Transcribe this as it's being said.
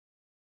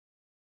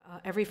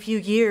Every few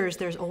years,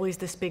 there's always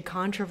this big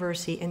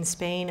controversy in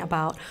Spain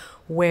about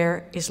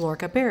where is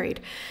Lorca buried.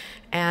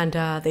 And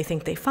they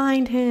think they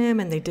find him,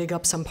 and they dig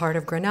up some part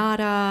of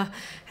Granada,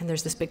 and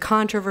there's this big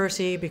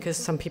controversy because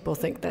some people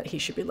think that he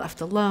should be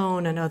left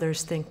alone, and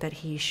others think that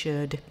he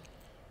should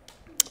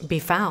be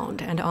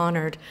found and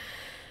honored.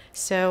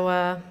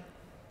 So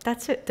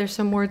that's it. There's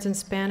some words in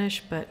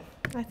Spanish, but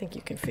I think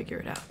you can figure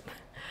it out.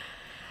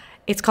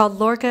 It's called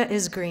Lorca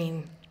is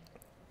Green.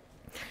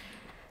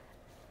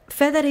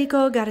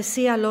 Federico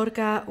Garcia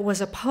Lorca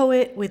was a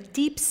poet with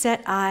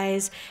deep-set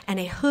eyes and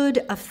a hood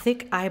of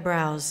thick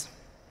eyebrows.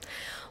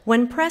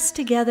 When pressed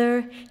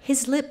together,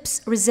 his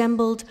lips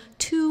resembled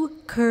two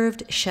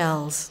curved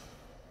shells.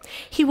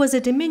 He was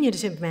a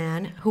diminutive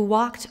man who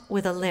walked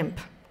with a limp.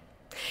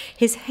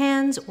 His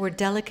hands were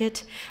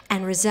delicate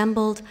and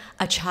resembled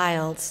a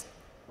child's.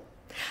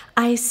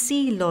 I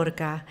see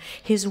Lorca,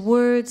 his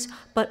words,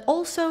 but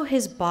also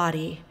his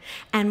body,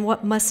 and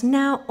what must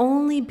now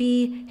only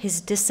be his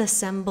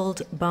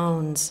disassembled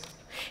bones,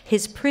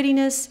 his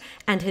prettiness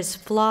and his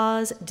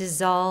flaws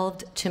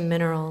dissolved to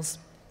minerals.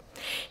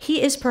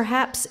 He is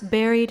perhaps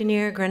buried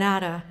near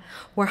Granada,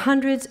 where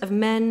hundreds of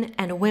men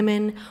and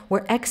women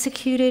were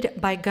executed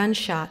by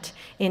gunshot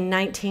in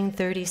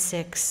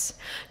 1936,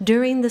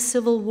 during the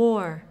Civil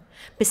War,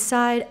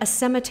 beside a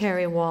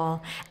cemetery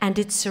wall and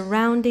its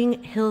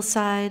surrounding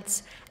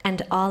hillsides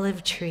and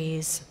olive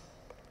trees.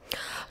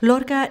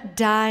 Lorca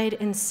died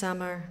in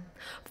summer,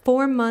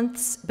 4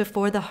 months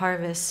before the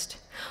harvest,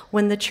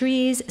 when the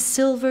trees'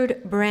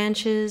 silvered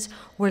branches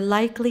were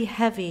likely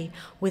heavy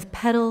with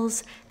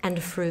petals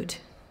and fruit.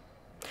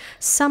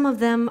 Some of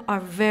them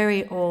are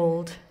very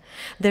old,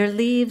 their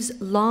leaves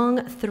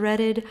long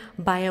threaded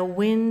by a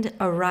wind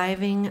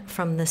arriving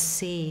from the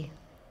sea.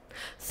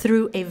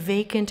 Through a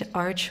vacant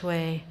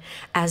archway,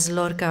 as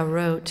Lorca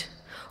wrote,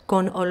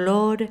 con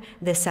olor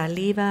de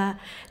saliva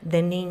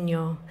de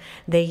niño,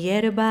 de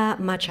hierba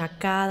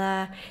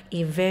machacada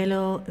y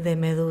velo de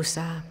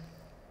medusa.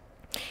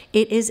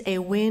 It is a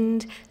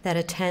wind that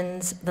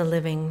attends the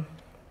living.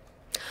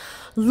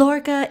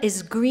 Lorca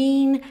is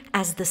green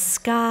as the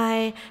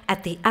sky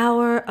at the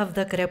hour of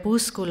the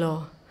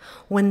crepúsculo,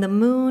 when the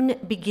moon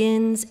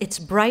begins its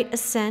bright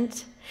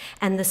ascent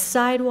and the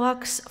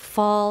sidewalks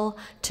fall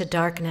to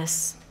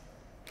darkness.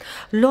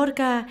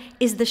 Lorca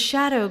is the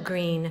shadow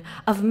green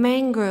of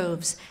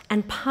mangroves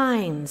and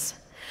pines,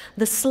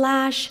 the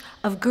slash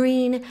of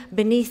green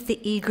beneath the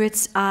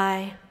egret's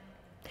eye.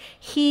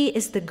 He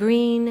is the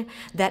green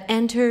that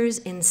enters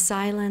in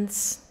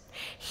silence.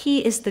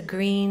 He is the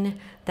green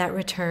that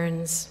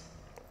returns.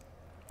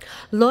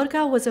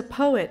 Lorca was a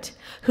poet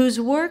whose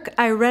work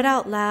I read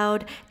out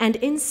loud and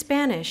in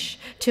Spanish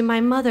to my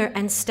mother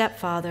and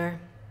stepfather.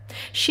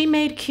 She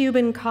made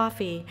Cuban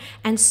coffee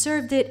and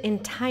served it in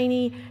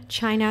tiny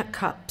china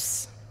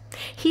cups.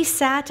 He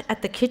sat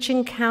at the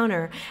kitchen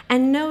counter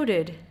and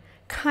noted,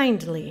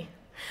 kindly,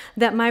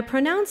 that my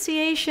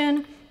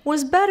pronunciation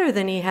was better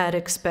than he had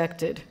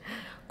expected.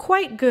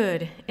 Quite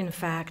good, in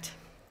fact.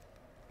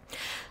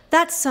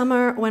 That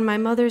summer, when my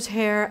mother's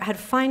hair had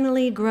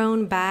finally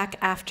grown back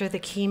after the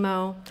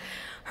chemo,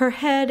 her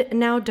head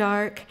now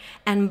dark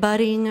and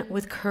budding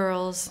with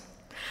curls,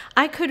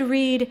 I could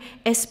read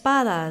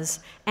espadas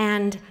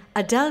and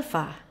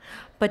adelpha,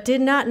 but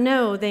did not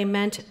know they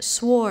meant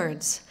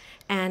swords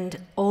and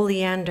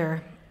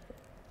oleander.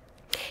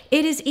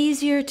 It is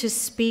easier to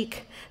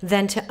speak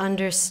than to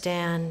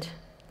understand.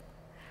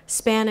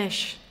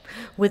 Spanish,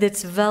 with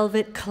its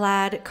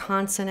velvet-clad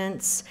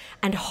consonants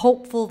and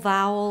hopeful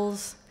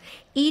vowels,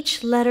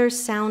 each letter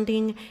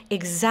sounding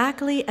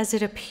exactly as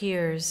it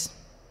appears.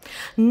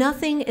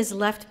 Nothing is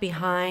left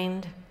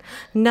behind,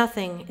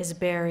 nothing is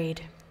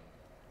buried.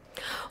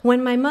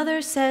 When my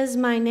mother says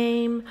my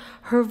name,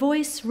 her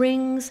voice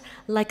rings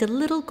like a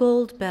little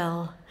gold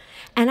bell,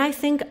 and I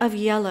think of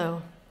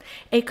yellow,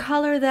 a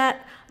color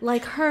that,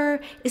 like her,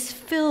 is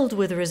filled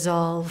with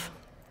resolve.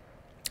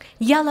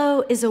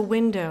 Yellow is a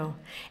window,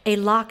 a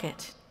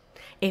locket,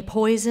 a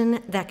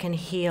poison that can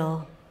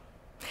heal.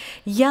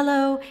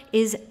 Yellow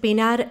is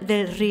Pinar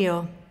del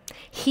Rio,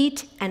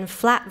 heat and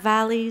flat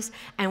valleys,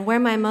 and where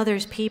my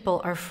mother's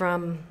people are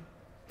from.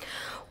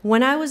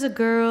 When I was a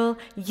girl,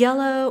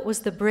 yellow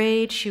was the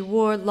braid she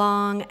wore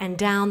long and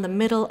down the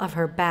middle of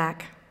her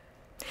back.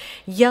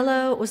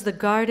 Yellow was the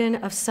garden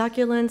of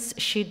succulents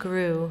she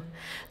grew,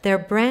 their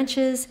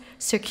branches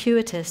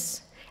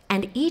circuitous,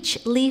 and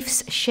each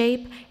leaf's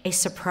shape a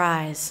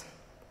surprise.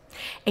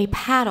 A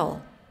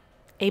paddle,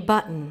 a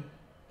button,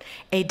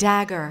 a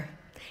dagger,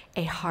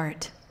 a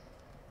heart.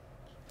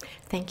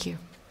 Thank you.